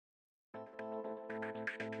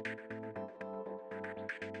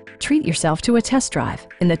treat yourself to a test drive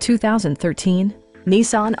in the 2013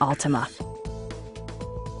 Nissan Altima.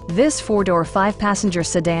 This four-door, five-passenger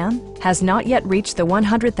sedan has not yet reached the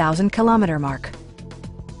 100,000-kilometer mark.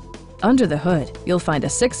 Under the hood, you'll find a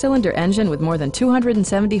six-cylinder engine with more than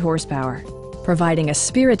 270 horsepower, providing a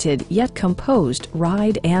spirited yet composed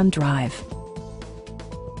ride and drive.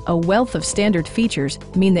 A wealth of standard features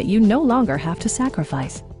mean that you no longer have to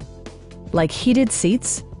sacrifice, like heated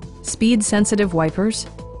seats, speed-sensitive wipers,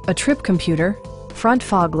 a trip computer, front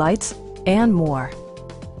fog lights, and more.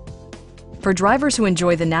 For drivers who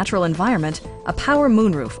enjoy the natural environment, a power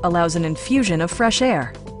moonroof allows an infusion of fresh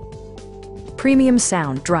air. Premium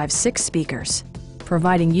sound drives 6 speakers,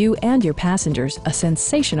 providing you and your passengers a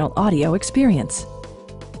sensational audio experience.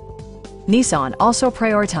 Nissan also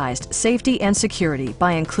prioritized safety and security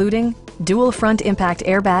by including dual front impact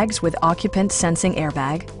airbags with occupant sensing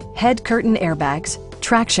airbag, head curtain airbags,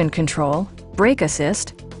 traction control, brake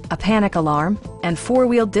assist, a panic alarm, and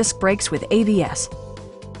 4-wheel disc brakes with ABS.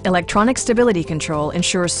 Electronic stability control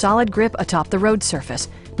ensures solid grip atop the road surface,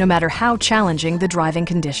 no matter how challenging the driving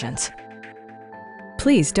conditions.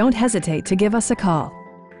 Please don't hesitate to give us a call.